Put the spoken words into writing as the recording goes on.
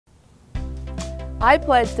I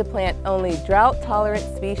pledge to plant only drought-tolerant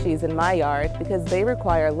species in my yard because they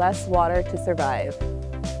require less water to survive.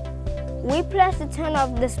 We pledge to turn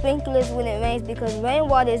off the sprinklers when it rains because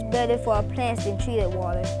rainwater is better for our plants than treated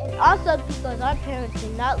water. And also because our parents do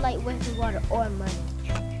not like wasting water or money.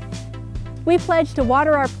 We pledge to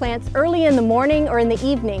water our plants early in the morning or in the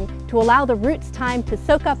evening to allow the roots time to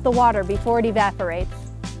soak up the water before it evaporates.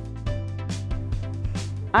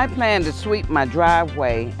 I plan to sweep my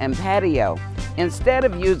driveway and patio instead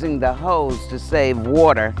of using the hose to save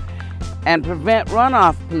water and prevent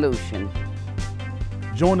runoff pollution.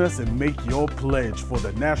 Join us and make your pledge for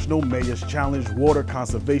the National Mayor's Challenge Water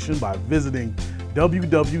Conservation by visiting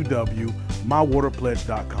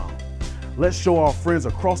www.mywaterpledge.com. Let's show our friends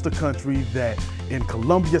across the country that in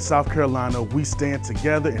Columbia, South Carolina, we stand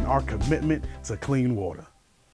together in our commitment to clean water.